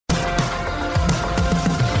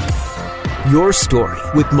Your Story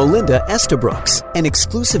with Melinda Estabrooks, an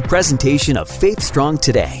exclusive presentation of Faith Strong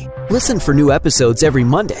Today. Listen for new episodes every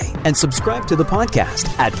Monday and subscribe to the podcast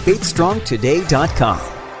at faithstrongtoday.com.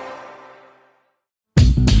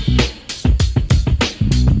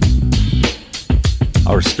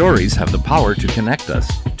 Our stories have the power to connect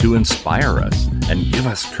us, to inspire us, and give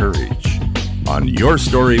us courage. On Your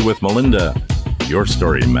Story with Melinda, your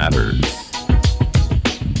story matters.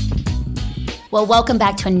 Well, welcome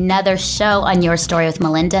back to another show on Your Story with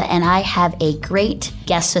Melinda, and I have a great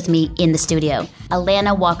guest with me in the studio.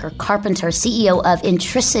 Alana Walker Carpenter, CEO of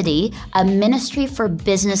Intricity, a ministry for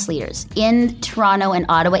business leaders in Toronto and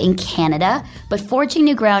Ottawa in Canada, but forging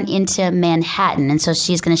new ground into Manhattan. And so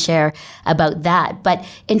she's going to share about that. But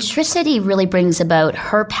Intricity really brings about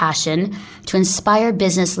her passion to inspire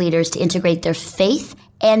business leaders to integrate their faith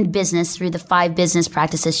and business through the 5 business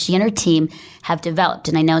practices she and her team have developed.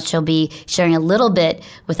 And I know she'll be sharing a little bit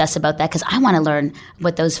with us about that because I want to learn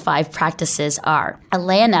what those 5 practices are.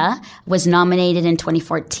 Alana was nominated in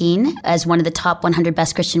 2014 as one of the top 100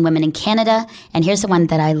 best Christian women in Canada. And here's the one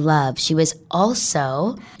that I love. She was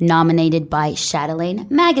also nominated by Chatelaine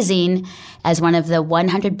Magazine as one of the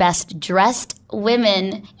 100 best dressed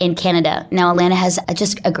women in Canada. Now, Alana has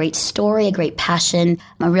just a great story, a great passion,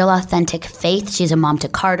 a real authentic faith. She's a mom to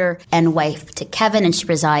Carter and wife to Kevin, and she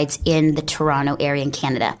resides in the Toronto area in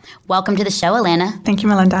Canada. Welcome to the show, Alana. Thank you,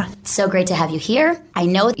 Melinda. So great to have you here. I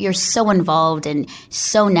know you're so involved and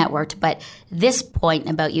so networked, but this point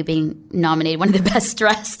about you being nominated one of the best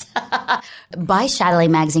dressed by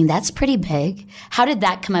Chatelaine Magazine, that's pretty big. How did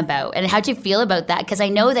that come about? And how'd you feel about that? Because I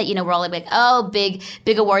know that, we're all like, oh, big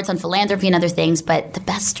awards on philanthropy and other things, but the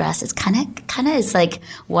best dressed is kind of is like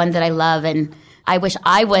one that I love, and I wish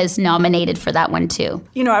I was nominated for that one too.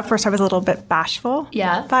 At first I was a little bit bashful.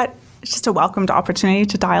 Yeah. But it's just a welcomed opportunity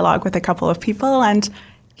to dialogue with a couple of people. And,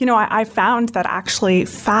 I found that actually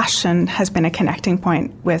fashion has been a connecting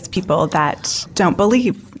point with people that don't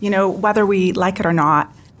believe. Whether we like it or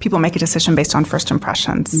not, people make a decision based on first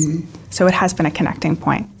impressions. Mm-hmm. So it has been a connecting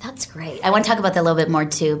point. That's great. I want to talk about that a little bit more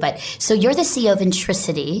too. But so you're the CEO of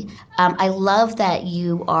Intricity. I love that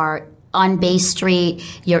you are on Bay Street.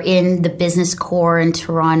 You're in the business core in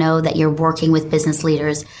Toronto, that you're working with business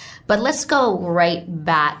leaders. But let's go right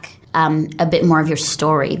back a bit more of your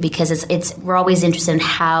story, because we're always interested in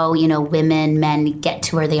how, women, men get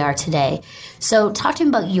to where they are today. So talk to me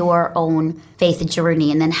about your own faith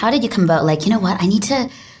journey, and then how did you come about, I need to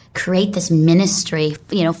create this ministry,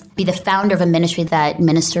 be the founder of a ministry that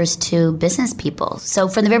ministers to business people. So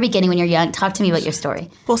from the very beginning, when you're young, talk to me about your story.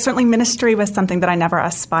 Well, certainly ministry was something that I never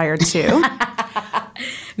aspired to.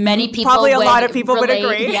 Many people Probably a lot of people relate.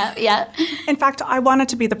 would agree. Yeah. In fact, I wanted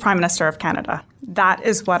to be the Prime Minister of Canada. That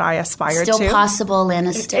is what I aspired to. Still possible,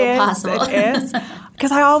 Lynn. Still possible. It is.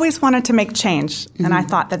 Because I always wanted to make change, and I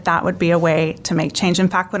thought that would be a way to make change. In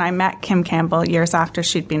fact, when I met Kim Campbell years after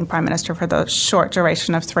she'd been Prime Minister for the short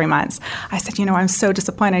duration of 3 months, I said, I'm so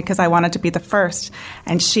disappointed because I wanted to be the first.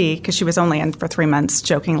 And she, because she was only in for 3 months,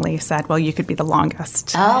 jokingly said, well, you could be the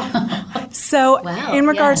longest. Oh. So wow, in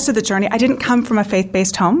regards to the journey, I didn't come from a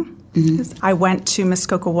faith-based home. Mm-hmm. I went to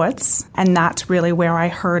Muskoka Woods, and that's really where I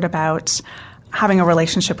heard about having a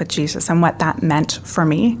relationship with Jesus and what that meant for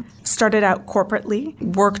me. Started out corporately,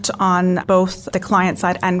 worked on both the client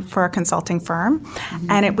side and for a consulting firm.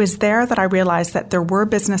 Mm-hmm. And it was there that I realized that there were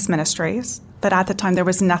business ministries, but at the time there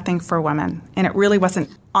was nothing for women. And it really wasn't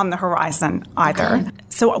on the horizon either. Okay.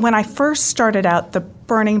 So when I first started out, the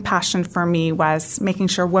burning passion for me was making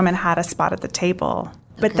sure women had a spot at the table.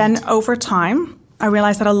 But then over time, I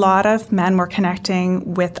realized that a lot of men were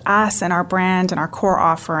connecting with us and our brand and our core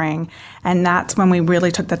offering. And that's when we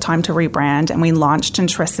really took the time to rebrand, and we launched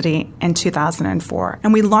Intricity in 2004.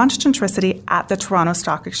 And we launched Intricity at the Toronto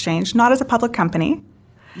Stock Exchange, not as a public company,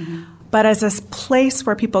 but as a place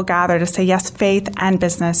where people gather to say, yes, faith and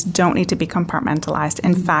business don't need to be compartmentalized.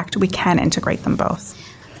 In fact, we can integrate them both.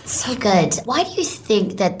 So good. Why do you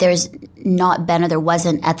think that there's not been, or there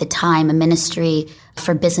wasn't at the time, a ministry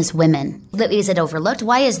for business women? Is it overlooked?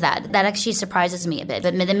 Why is that? That actually surprises me a bit.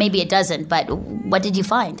 But then maybe it doesn't. But what did you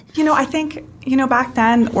find? I think, back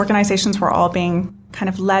then, organizations were all being kind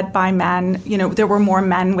of led by men. There were more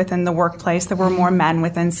men within the workplace. There were more men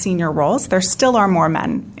within senior roles. There still are more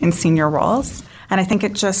men in senior roles. And I think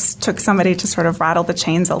it just took somebody to sort of rattle the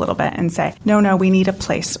chains a little bit and say, no, we need a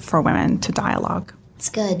place for women to dialogue. It's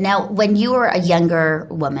good. Now, when you were a younger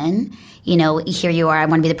woman, here you are, I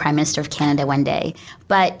want to be the Prime Minister of Canada one day.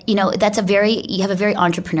 But, you have a very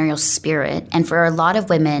entrepreneurial spirit. And for a lot of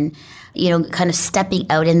women, kind of stepping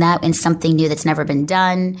out in that, in something new that's never been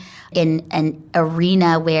done, in an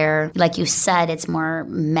arena where, like you said, it's more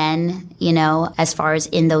men, as far as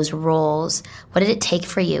in those roles. What did it take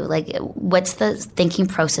for you? Like, what's the thinking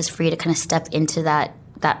process for you to kind of step into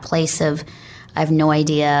that place of, I have no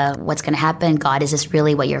idea what's going to happen. God, is this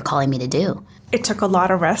really what you're calling me to do? It took a lot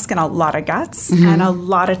of risk and a lot of guts and a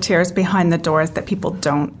lot of tears behind the doors that people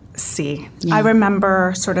don't see. Yeah. I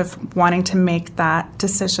remember sort of wanting to make that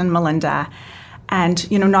decision, Melinda, and,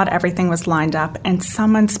 not everything was lined up. And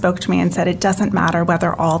someone spoke to me and said, it doesn't matter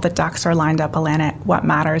whether all the ducks are lined up, Alana. What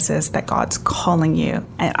matters is that God's calling you.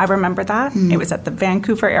 And I remember that. It was at the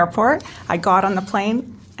Vancouver airport. I got on the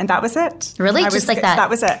plane, and that was it. Really? Just like that? That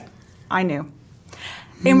was it. I knew.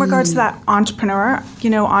 In regards to that entrepreneur,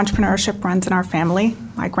 entrepreneurship runs in our family.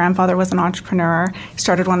 My grandfather was an entrepreneur. He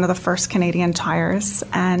started one of the first Canadian tires.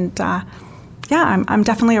 And I'm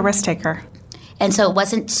definitely a risk taker. And so it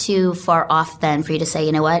wasn't too far off then for you to say,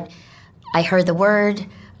 you know what, I heard the word,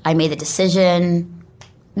 I made the decision,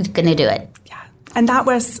 I'm going to do it. Yeah. And that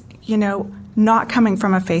was, not coming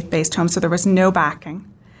from a faith-based home, so there was no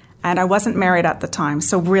backing. And I wasn't married at the time.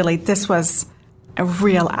 So really, this was a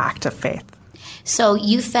real act of faith. So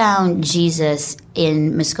you found Jesus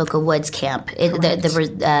in Muskoka Woods Camp,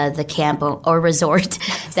 the camp or resort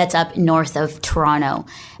that's up north of Toronto.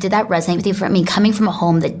 Did that resonate with you? Coming from a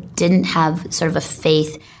home that didn't have sort of a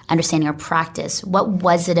faith understanding or practice, what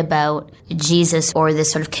was it about Jesus or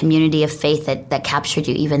this sort of community of faith that captured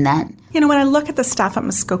you even then? When I look at the staff at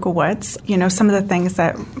Muskoka Woods, some of the things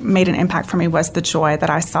that made an impact for me was the joy that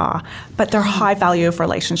I saw, but their high value of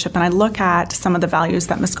relationship. And I look at some of the values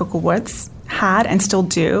that Muskoka Woods had and still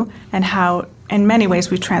do, and how in many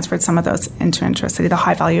ways we've transferred some of those into Intricity. The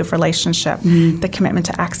high value of relationship, the commitment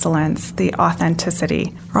to excellence, the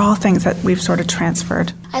authenticity are all things that we've sort of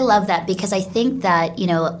transferred. I love that, because I think that,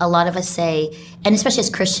 a lot of us say, and especially as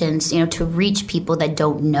Christians, to reach people that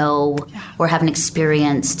don't know or haven't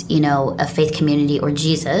experienced, a faith community or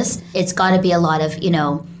Jesus, it's got to be a lot of,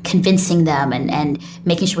 convincing them and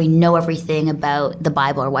making sure we know everything about the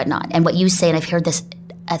Bible or whatnot. And what you say, and I've heard this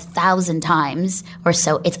 1,000 times or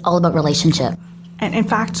so, it's all about relationship. And in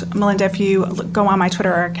fact, Melinda, if you go on my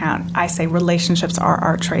Twitter account, I say relationships are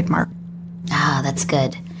our trademark. Ah, that's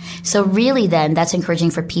good. So really then, that's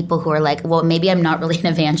encouraging for people who are like, well, maybe I'm not really an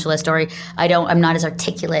evangelist, or I'm not as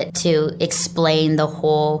articulate to explain the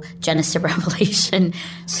whole Genesis to Revelation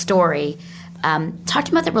story. Talk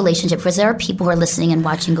to me about the relationship, because there are people who are listening and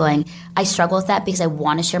watching going, I struggle with that because I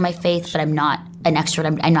want to share my faith, but I'm not an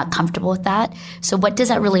extrovert. I'm not comfortable with that. So what does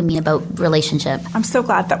that really mean about relationship? I'm so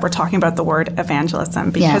glad that we're talking about the word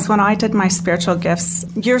evangelism, because when I did my spiritual gifts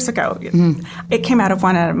years ago, it came out of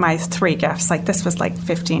one of my 3 gifts. Like, this was like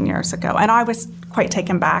 15 years ago. And I was quite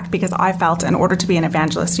taken back, because I felt in order to be an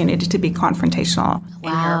evangelist, you needed to be confrontational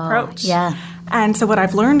in your approach. Yeah. And so what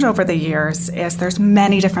I've learned over the years is there's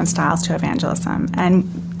many different styles to evangelism. And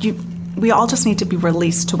we all just need to be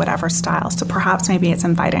released to whatever style. So perhaps maybe it's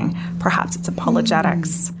inviting, perhaps it's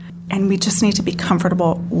apologetics. And we just need to be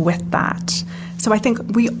comfortable with that. So I think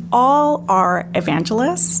we all are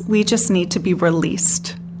evangelists. We just need to be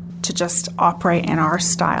released to just operate in our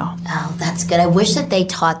style. Oh, that's good. I wish that they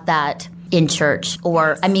taught that in church.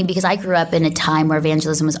 Or, because I grew up in a time where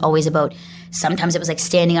evangelism was always about, sometimes it was like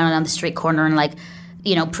standing on the street corner and like,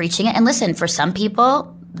 preaching it. And listen, for some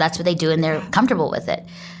people, that's what they do and they're comfortable with it.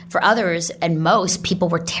 For others, and most people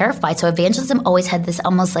were terrified. So evangelism always had this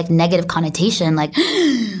almost like negative connotation, like,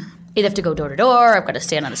 you have to go door to door, I've got to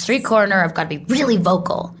stand on the street corner, I've got to be really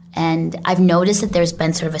vocal. And I've noticed that there's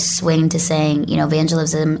been sort of a swing to saying,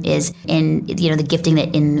 evangelism is in, the gifting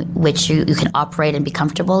that in which you can operate and be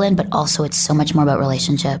comfortable in, but also it's so much more about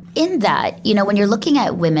relationship. In that, when you're looking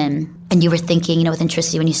at women and you were thinking, with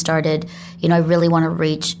Intricity when you started, I really want to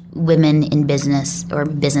reach women in business or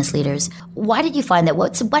business leaders. Why did you find that?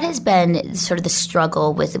 What has been sort of the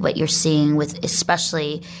struggle with what you're seeing with,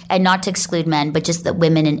 especially, and not to exclude men, but just the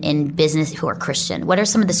women in business who are Christian? What are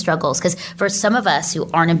some of the struggles? Because for some of us who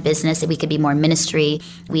aren't in business, we could be more in ministry,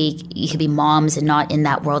 you could be moms and not in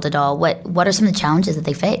that world at all. What are some of the challenges that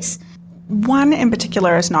they face? One in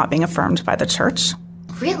particular is not being affirmed by the church.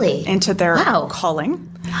 Really? Into their calling.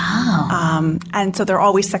 Wow. And so they're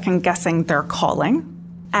always second-guessing their calling.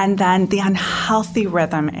 And then the unhealthy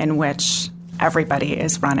rhythm in which everybody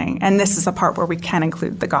is running. And this is a part where we can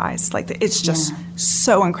include the guys. Like, it's just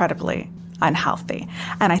so incredibly unhealthy.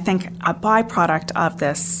 And I think a byproduct of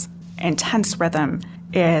this intense rhythm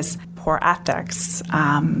is poor ethics,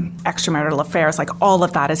 extramarital affairs. Like, all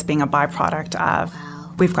of that is being a byproduct of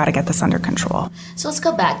we've got to get this under control. So let's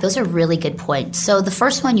go back. Those are really good points. So the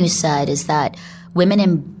first one you said is that women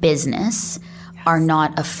in business are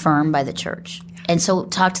not affirmed by the church. And so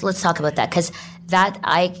let's talk about that, because that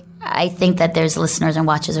I think that there's listeners and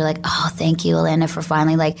watchers are like, oh, thank you, Alana, for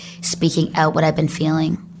finally like speaking out what I've been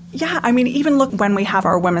feeling. Yeah, I mean, even look when we have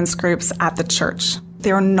our women's groups at the church,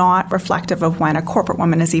 they're not reflective of when a corporate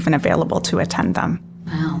woman is even available to attend them.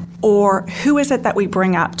 Wow. Or who is it that we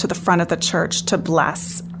bring up to the front of the church to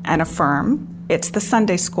bless and affirm? It's the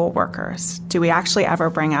Sunday school workers. Do we actually ever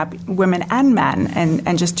bring up women and men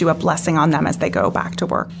and just do a blessing on them as they go back to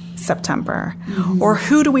work September? Mm-hmm. Or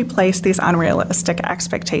who do we place these unrealistic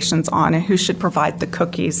expectations on, and who should provide the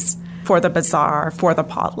cookies for the bazaar, for the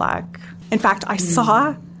potluck? In fact, I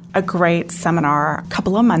saw a great seminar a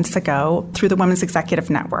couple of months ago through the Women's Executive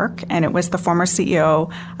Network, and it was the former CEO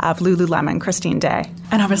of Lululemon, Christine Day.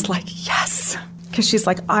 And I was like, yes, because she's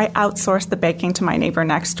like, I outsourced the baking to my neighbor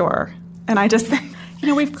next door. And I just think,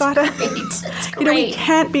 we've got to, we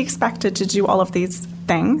can't be expected to do all of these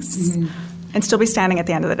things and still be standing at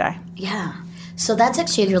the end of the day. Yeah. So that's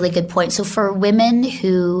actually a really good point. So for women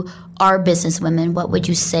who are business women, what would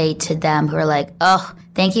you say to them who are like, oh,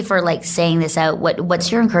 thank you for like saying this out.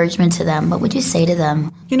 What's your encouragement to them? What would you say to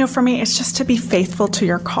them? For me, it's just to be faithful to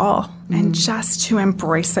your call and just to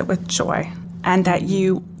embrace it with joy. And that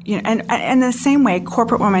and in the same way,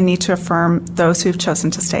 corporate women need to affirm those who've chosen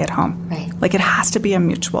to stay at home. Right. Like it has to be a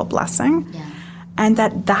mutual blessing. Yeah. And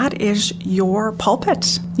that is your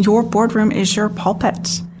pulpit. Your boardroom is your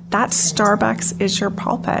pulpit. That Starbucks is your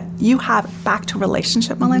pulpit. You have, back to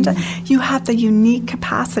relationship, Melinda, you have the unique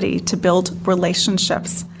capacity to build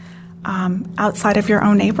relationships outside of your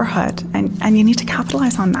own neighborhood. And you need to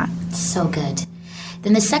capitalize on that. So good.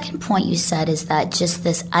 Then the second point you said is that just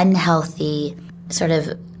this unhealthy sort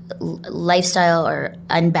of lifestyle or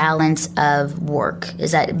unbalance of work.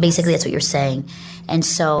 Is that basically that's what you're saying? And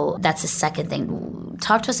so that's the second thing.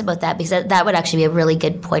 Talk to us about that, because that would actually be a really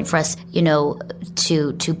good point for us,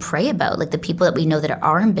 to pray about, like the people that we know that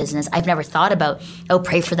are in business. I've never thought about,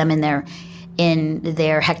 pray for them in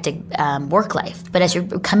their hectic work life. But as you're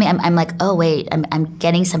coming, I'm like, oh, wait, I'm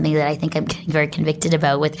getting something that I think I'm getting very convicted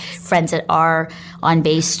about with friends that are on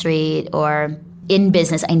Bay Street or in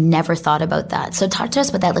business. I never thought about that. So talk to us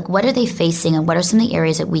about that. Like, what are they facing, and what are some of the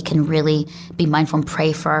areas that we can really be mindful and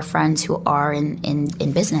pray for our friends who are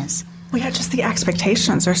in business? Well, yeah, just the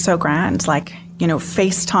expectations are so grand. Like,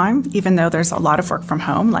 FaceTime, even though there's a lot of work from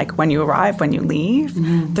home, like when you arrive, when you leave,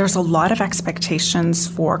 there's a lot of expectations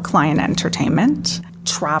for client entertainment,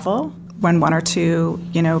 travel, when one or two,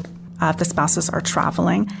 the spouses are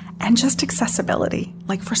traveling, and just accessibility.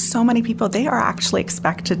 Like for so many people, they are actually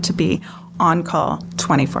expected to be on call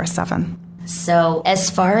 24/7. So as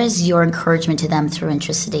far as your encouragement to them through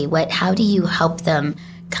Intricity, how do you help them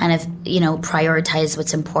kind of, prioritize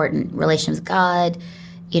what's important? Relationship with God,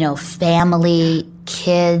 family,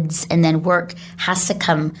 kids, and then work has to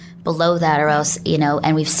come below that, or else,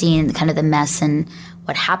 and we've seen kind of the mess and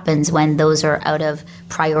what happens when those are out of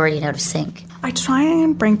priority and out of sync. I try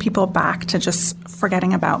and bring people back to just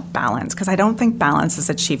forgetting about balance, because I don't think balance is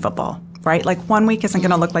achievable, right? Like one week isn't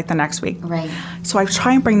going to look like the next week. Right. So I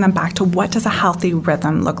try and bring them back to, what does a healthy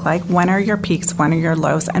rhythm look like? When are your peaks? When are your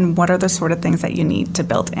lows? And what are the sort of things that you need to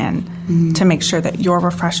build in to make sure that you're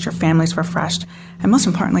refreshed, your family's refreshed, and most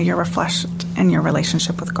importantly, you're refreshed in your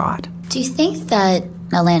relationship with God. Do you think that,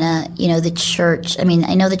 Alana, the church, I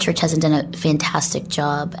know the church hasn't done a fantastic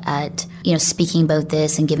job at, speaking about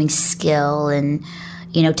this and giving skill and,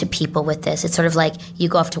 to people with this. It's sort of like you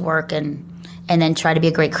go off to work and then try to be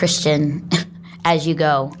a great Christian as you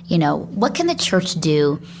go. What can the church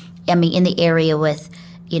do, in the area with,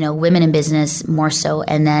 women in business more so,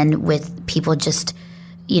 and then with people just,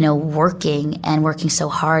 working so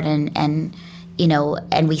hard and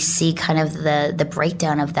we see kind of the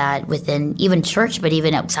breakdown of that within even church, but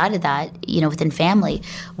even outside of that, within family.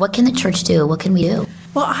 What can the church do? What can we do?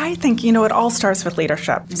 Well, I think, it all starts with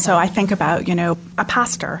leadership. Okay. So I think about, a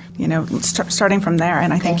pastor, starting from there.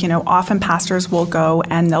 And I think, often pastors will go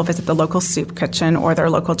and they'll visit the local soup kitchen or their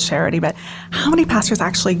local charity. But how many pastors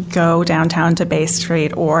actually go downtown to Bay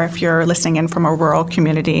Street, or if you're listening in from a rural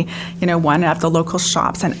community, one of the local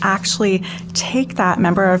shops, and actually take that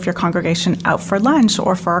member of your congregation out for lunch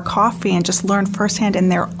or for a coffee and just learn firsthand in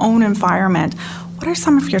their own environment, what are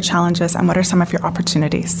some of your challenges and what are some of your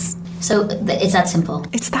opportunities? So it's that simple.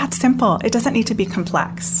 It's that simple. It doesn't need to be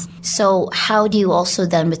complex. So how do you also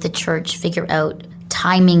then with the church figure out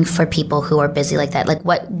timing for people who are busy like that? Like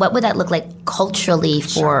what would that look like culturally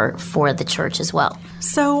for the church as well?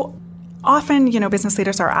 So Often, business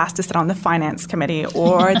leaders are asked to sit on the finance committee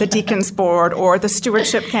or the deacons board or the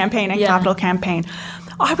stewardship campaign and capital campaign.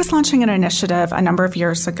 I was launching an initiative a number of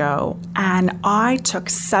years ago, and I took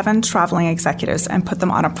 7 traveling executives and put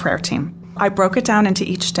them on a prayer team. I broke it down into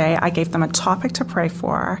each day. I gave them a topic to pray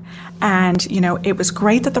for. And, it was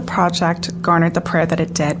great that the project garnered the prayer that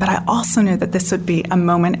it did, but I also knew that this would be a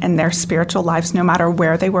moment in their spiritual lives, no matter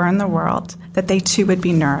where they were in the world, that they too would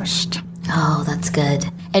be nourished. Oh, that's good.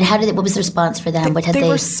 And what was the response for them? They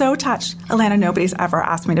were so touched. Alana, nobody's ever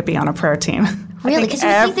asked me to be on a prayer team. Really? Because you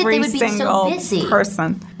think that they would be so busy.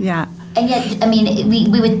 Person. Yeah. And yet,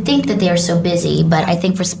 we would think that they are so busy, but I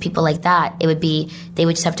think for people like that, they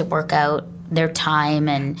would just have to work out their time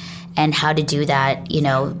and how to do that,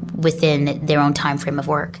 within their own time frame of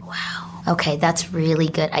work. Wow. Okay, that's really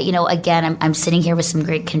good. Again, I'm sitting here with some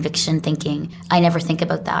great conviction thinking, I never think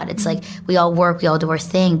about that. It's like we all work, we all do our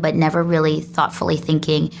thing, but never really thoughtfully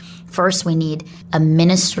thinking, first we need a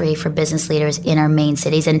ministry for business leaders in our main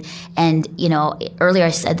cities. And earlier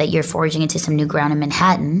I said that you're foraging into some new ground in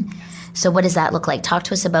Manhattan. So what does that look like? Talk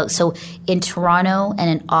to us about, so in Toronto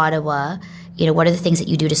and in Ottawa, what are the things that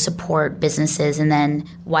you do to support businesses, and then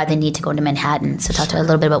why they need to go into Manhattan? So talk to us a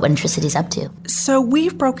little bit about what Intricity is up to. So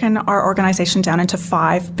we've broken our organization down into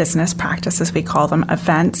 5 business practices, we call them: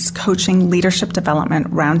 events, coaching, leadership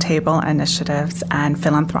development, roundtable initiatives, and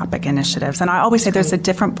philanthropic initiatives. And I always say there's a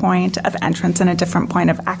different point of entrance and a different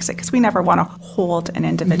point of exit, because we never want to hold an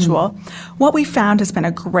individual. Mm-hmm. What we found has been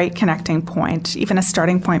a great connecting point, even a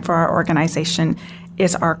starting point for our organization,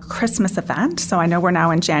 is our Christmas event. So I know we're now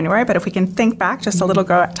in January, but if we can think back just a little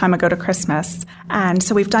time ago to Christmas. And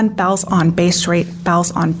so we've done Bells on Bay Street, Bells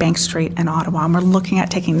on Bank Street in Ottawa, and we're looking at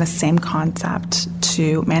taking the same concept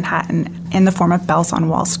to Manhattan in the form of Bells on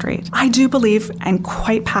Wall Street. I do believe, and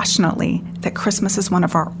quite passionately, that Christmas is one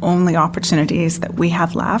of our only opportunities that we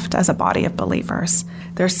have left as a body of believers.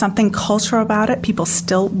 There's something cultural about it. People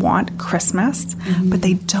still want Christmas, but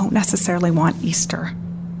they don't necessarily want Easter.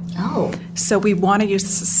 Oh. So we want to use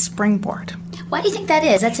this as a springboard. Why do you think that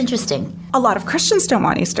is? That's interesting. A lot of Christians don't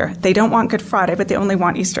want Easter. They don't want Good Friday, but they only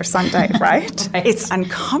want Easter Sunday, right? Right. It's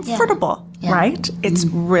uncomfortable, right? It's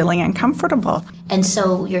really uncomfortable. And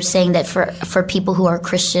so you're saying that for people who are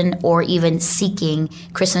Christian or even seeking,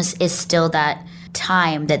 Christmas is still that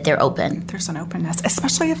time that they're open. There's an openness,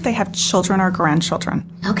 especially if they have children or grandchildren.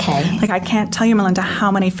 Okay. Like, I can't tell you, Melinda,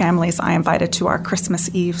 how many families I invited to our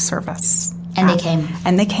Christmas Eve service. And they came.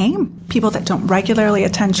 And they came. People that don't regularly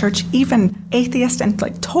attend church, even atheists and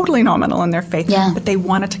totally nominal in their faith, but they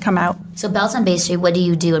wanted to come out. So Bells on Bay Street, what do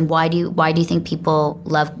you do, and why do you think people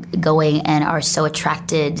love going and are so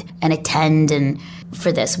attracted and attend and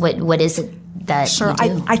for this? What is it that you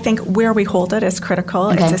do? I think where we hold it is critical.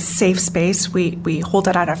 Okay. It's a safe space. We hold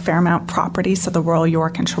it at a Fairmount property, so the Royal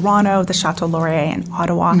York in Toronto, the Chateau Laurier in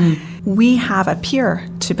Ottawa. We have a peer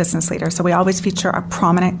to business leaders, so we always feature a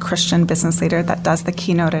prominent Christian business leader that does the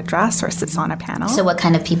keynote address or sits on a panel. So what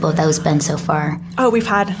kind of people have those been so far? Oh, we've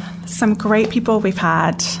had some great people. We've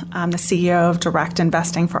had the CEO of Direct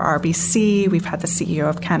Investing for RBC. We've had the CEO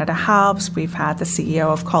of Canada Helps. We've had the CEO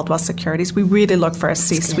of Caldwell Securities. We really look for a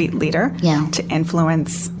C-suite leader to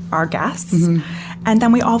influence our guests. And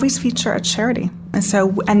then we always feature a charity.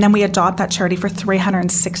 And then we adopt that charity for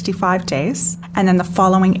 365 days. And then the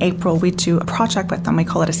following April, we do a project with them. We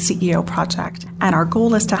call it a CEO project. And our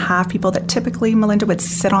goal is to have people that typically, Melinda, would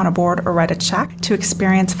sit on a board or write a check to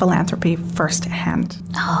experience philanthropy firsthand.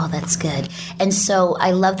 Oh, that's good. And so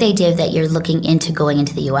I love the idea that you're looking into going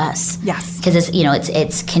into the U.S. Yes. Because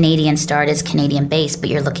it's Canadian started, it's Canadian based, but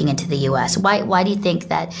you're looking into the U.S. Why do you think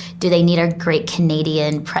that? Do they need a great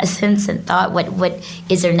Canadian presence and thought? What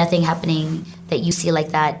is there nothing happening that you see like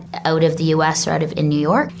that out of the U.S. or in New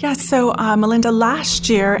York? Yeah, so Melinda, last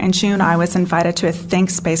year in June, I was invited to a Think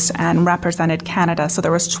Space and represented Canada. So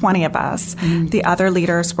there was 20 of us. The other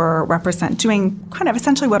leaders were doing kind of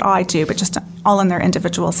essentially what I do, but just all in their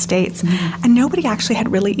individual states. And nobody actually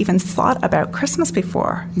had really even thought about Christmas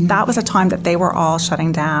before. That was a time that they were all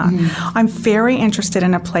shutting down. I'm very interested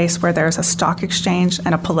in a place where there's a stock exchange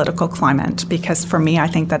and a political climate, because for me, I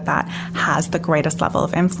think that has the greatest level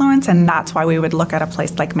of influence, and that's why we would look at a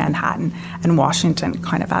place like Manhattan and Washington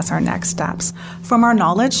kind of as our next steps. From our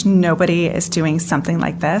knowledge, nobody is doing something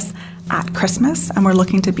like this at Christmas, and we're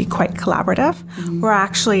looking to be quite collaborative. We're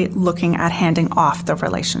actually looking at handing off the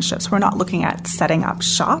relationships. We're not looking at setting up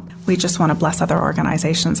shop. We just want to bless other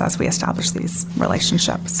organizations as we establish these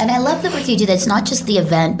relationships. And I love the work you do. That's not just the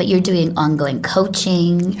event, but you're doing ongoing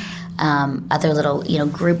coaching, other little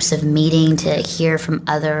groups of meeting to hear from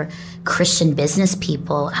other Christian business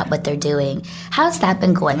people what they're doing. How's that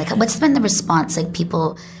been going? What's been the response?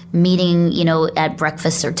 People meeting, at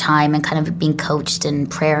breakfast or time and kind of being coached in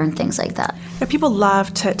prayer and things like that? Yeah, people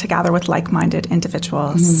love to gather with like-minded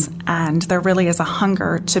individuals, and there really is a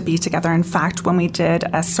hunger to be together. In fact, when we did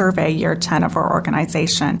a survey year 10 of our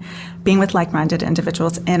organization, being with like-minded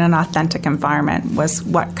individuals in an authentic environment was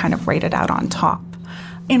what kind of rated out on top.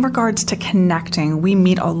 In regards to connecting, we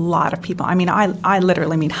meet a lot of people. I mean, I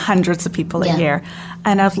literally meet hundreds of people a year.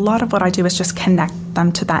 And a lot of what I do is just connect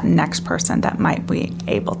them to that next person that might be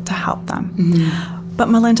able to help them. But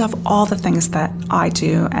Melinda, of all the things that I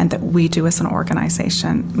do and that we do as an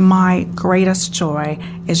organization, my greatest joy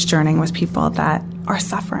is journeying with people that are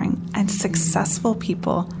suffering. And successful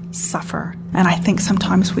people suffer. And I think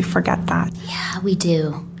sometimes we forget that. Yeah, we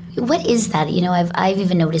do. What is that? I've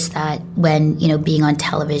even noticed that when, being on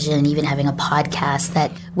television and even having a podcast,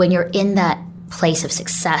 that when you're in that place of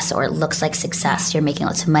success, or it looks like success, you're making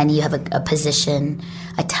lots of money, you have a position,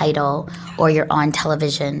 a title, or you're on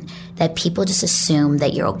television, that people just assume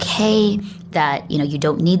that you're okay, that, you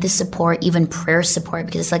don't need the support, even prayer support,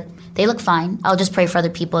 because it's like, they look fine. I'll just pray for other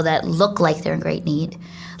people that look like they're in great need.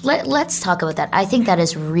 Let's talk about that. I think that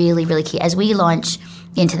is really, really key. As we launch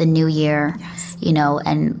into the new year,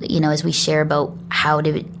 as we share about how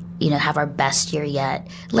to, have our best year yet,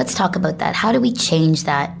 let's talk about that. How do we change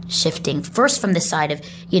that shifting? First, from the side of,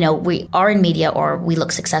 we are in media or we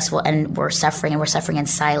look successful and we're suffering in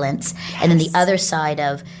silence. Yes. And then the other side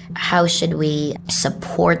of how should we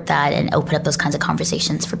support that and open up those kinds of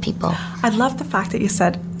conversations for people? I love the fact that you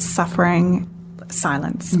said suffering,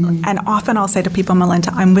 silence. And often I'll say to people,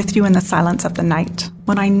 Melinda, I'm with you in the silence of the night.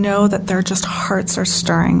 When I know that their just hearts are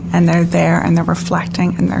stirring and they're there and they're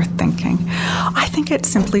reflecting and they're thinking. I think it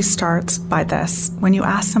simply starts by this. When you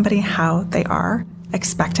ask somebody how they are,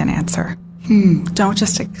 expect an answer. Don't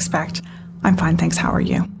just expect, I'm fine, thanks, how are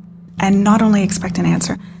you? And not only expect an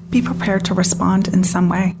answer, be prepared to respond in some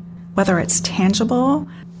way, whether it's tangible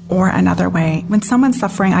or another way. When someone's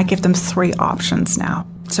suffering, I give them 3 options now.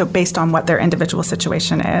 So based on what their individual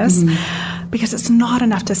situation is, because it's not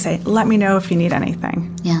enough to say, let me know if you need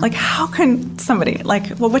anything. Yeah. Like, how can somebody,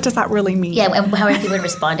 what does that really mean? Yeah, and how are people to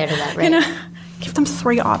respond to that, right? Give them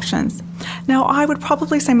 3 options. Now, I would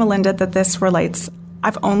probably say, Melinda, that this relates,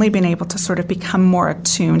 I've only been able to sort of become more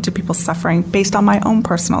attuned to people's suffering based on my own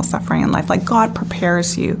personal suffering in life. Like, God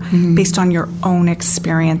prepares you based on your own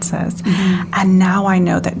experiences. And now I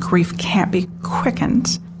know that grief can't be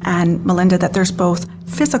quickened. And Melinda, that there's both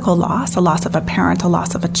physical loss, a loss of a parent, a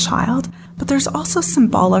loss of a child, but there's also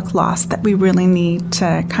symbolic loss that we really need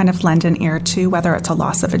to kind of lend an ear to, whether it's a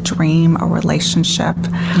loss of a dream, a relationship,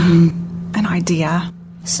 an idea.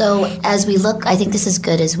 So as we look, I think this is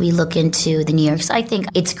good as we look into the new year, because I think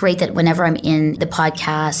it's great that whenever I'm in the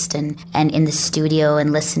podcast and in the studio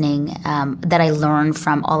and listening, that I learn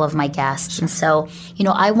from all of my guests. And so,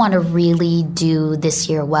 I want to really do this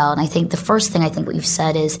year well. And I think the first thing what you've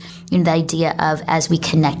said is, the idea of as we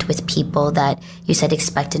connect with people that you said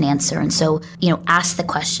expect an answer. And so, ask the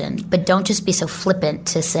question, but don't just be so flippant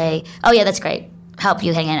to say, oh yeah, that's great. Help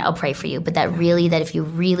you hang in, I'll pray for you. But that if you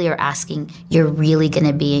really are asking, you're really going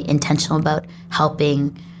to be intentional about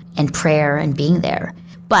helping and prayer and being there.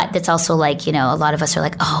 But it's also like, a lot of us are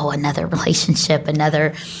like, oh, another relationship,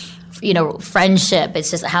 another, friendship.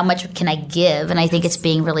 It's just how much can I give? And I think it's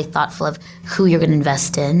being really thoughtful of who you're going to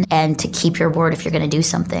invest in and to keep your word if you're going to do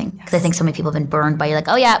something. Because I think so many people have been burned by, you're like,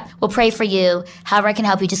 oh yeah, we'll pray for you. However I can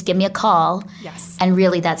help you, just give me a call. Yes. And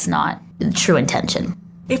really that's not the true intention.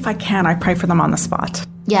 If I can, I pray for them on the spot.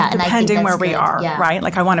 Yeah, and depending where we good. are, yeah. right?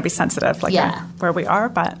 Like, I want to be sensitive, where we are,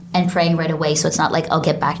 but and praying right away, so it's not like I'll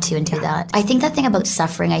get back to you and do that. I think that thing about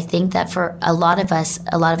suffering, I think that for a lot of us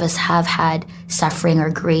have had suffering or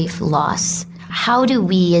grief, loss. How do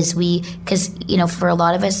we, because for a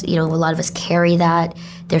lot of us, a lot of us carry that.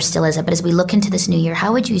 There still is it, but as we look into this new year,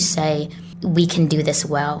 how would you say we can do this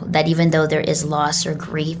well? That even though there is loss or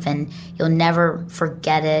grief, and you'll never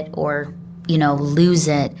forget it or lose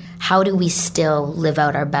it, how do we still live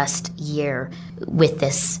out our best year with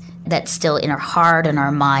this that's still in our heart and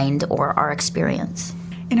our mind or our experience?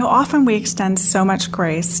 Often we extend so much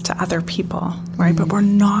grace to other people, right? But we're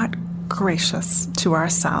not gracious to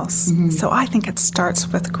ourselves. So I think it starts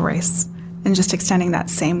with grace and just extending that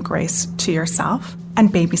same grace to yourself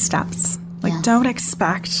and baby steps. Don't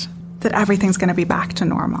expect that everything's going to be back to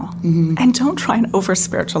normal. And don't try and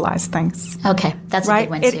over-spiritualize things. Okay, that's right? a good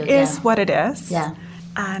one too. It is what it is. Yeah.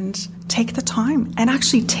 And take the time. And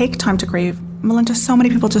actually take time to grieve. Melinda, so many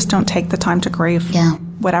people just don't take the time to grieve. Yeah.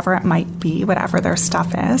 Whatever it might be, whatever their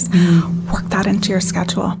stuff is. Work that into your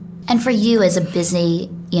schedule. And for you as a busy,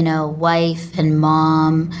 wife and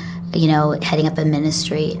mom, heading up a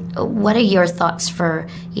ministry. What are your thoughts for,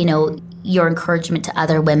 your encouragement to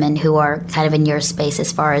other women who are kind of in your space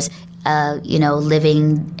as far as,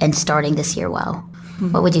 living and starting this year well?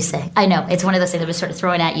 What would you say? I know it's one of those things that was sort of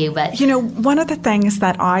thrown at you, but... One of the things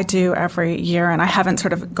that I do every year, and I haven't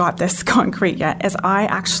sort of got this concrete yet, is my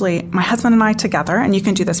husband and I together, and you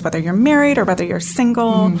can do this whether you're married or whether you're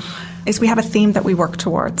single, is we have a theme that we work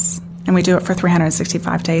towards. And we do it for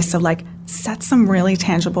 365 days. So set some really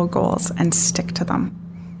tangible goals and stick to them.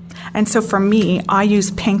 And so for me, I use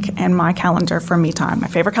pink in my calendar for me time. My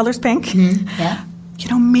favorite color is pink. Yeah.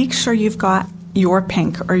 Make sure you've got your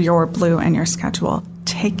pink or your blue in your schedule.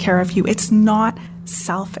 Take care of you. It's not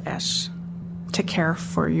selfish to care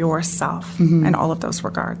for yourself in all of those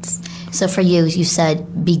regards. So for you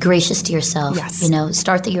said be gracious to yourself. Yes.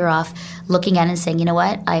 Start the year off looking at it and saying, you know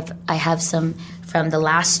what, I have some from the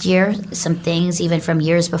last year, some things even from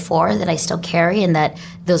years before that I still carry, and that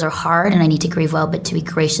those are hard and I need to grieve well, but to be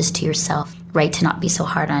gracious to yourself, right? To not be so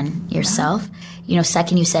hard on yourself.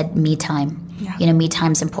 Second, you said me time. Yeah. Me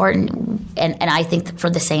time's important. And I think for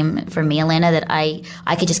me, Alana, that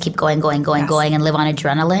I could just keep going and live on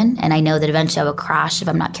adrenaline. And I know that eventually I will crash if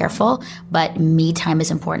I'm not careful. But me time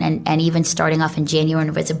is important. And even starting off in January,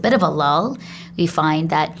 if it's a bit of a lull, we find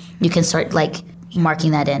that you can start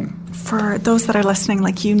marking that in. For those that are listening,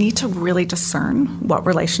 you need to really discern what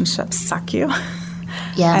relationships suck you.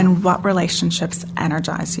 Yeah. And what relationships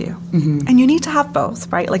energize you. And you need to have both,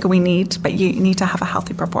 right? But you need to have a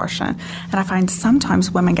healthy proportion. And I find sometimes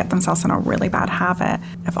women get themselves in a really bad habit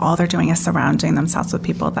if all they're doing is surrounding themselves with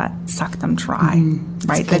people that suck them dry,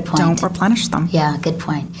 right? That don't replenish them. Yeah, good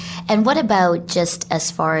point. And what about just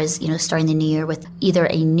as far as, starting the new year with either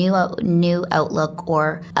a new outlook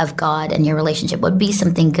or of God and your relationship? Would be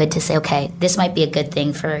something good to say, okay, this might be a good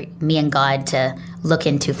thing for me and God to look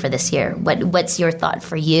into for this year. What's your thought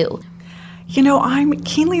for you? I'm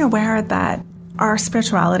keenly aware that our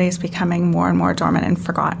spirituality is becoming more and more dormant and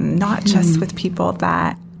forgotten, not just with people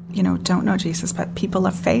that, don't know Jesus, but people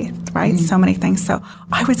of faith, right? So many things. So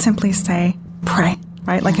I would simply say, pray,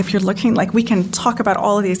 right? If you're looking, we can talk about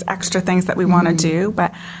all of these extra things that we want to do,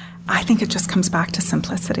 but I think it just comes back to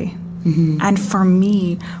simplicity. And for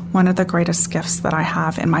me, one of the greatest gifts that I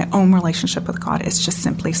have in my own relationship with God is just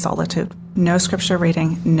simply solitude. No scripture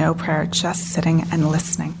reading, no prayer, just sitting and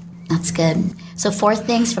listening. That's good. So 4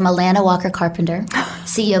 things from Alana Walker Carpenter,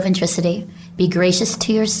 CEO of Intricity. Be gracious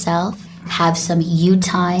to yourself. Have some you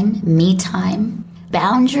time, me time.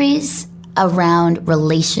 Boundaries around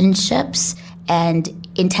relationships and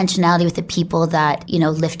intentionality with the people that,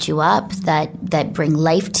 lift you up, that bring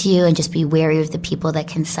life to you, and just be wary of the people that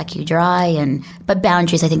can suck you dry. But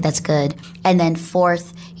boundaries, I think that's good. And then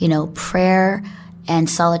 4th, prayer and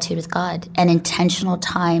solitude with God and intentional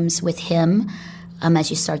times with Him as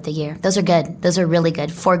you start the year. Those are good. Those are really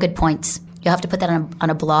good. 4 good points. You'll have to put that on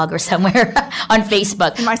a blog or somewhere on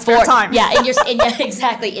Facebook. In my spare time. Yeah,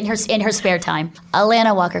 exactly, in her spare time.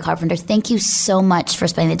 Alana Walker Carpenter, thank you so much for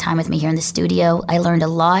spending the time with me here in the studio. I learned a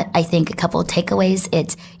lot. I think a couple of takeaways.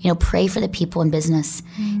 It's, pray for the people in business.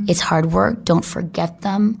 It's hard work. Don't forget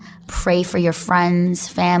them. Pray for your friends,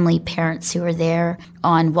 family, parents who are there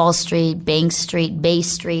on Wall Street, Bank Street, Bay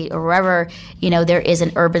Street, or wherever, there is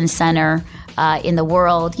an urban center in the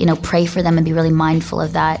world. Pray for them and be really mindful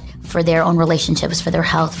of that for their own relationships, for their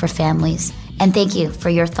health, for families. And thank you for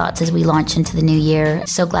your thoughts as we launch into the new year.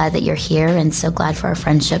 So glad that you're here and so glad for our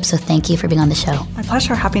friendship. So thank you for being on the show. My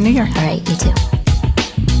pleasure. Happy New Year. All right, you too.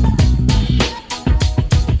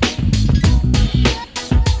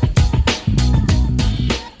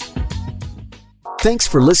 Thanks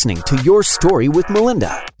for listening to Your Story with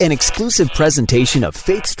Melinda, an exclusive presentation of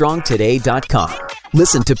faithstrongtoday.com.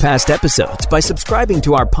 Listen to past episodes by subscribing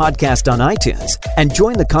to our podcast on iTunes and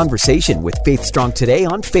join the conversation with Faith Strong Today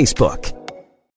on Facebook.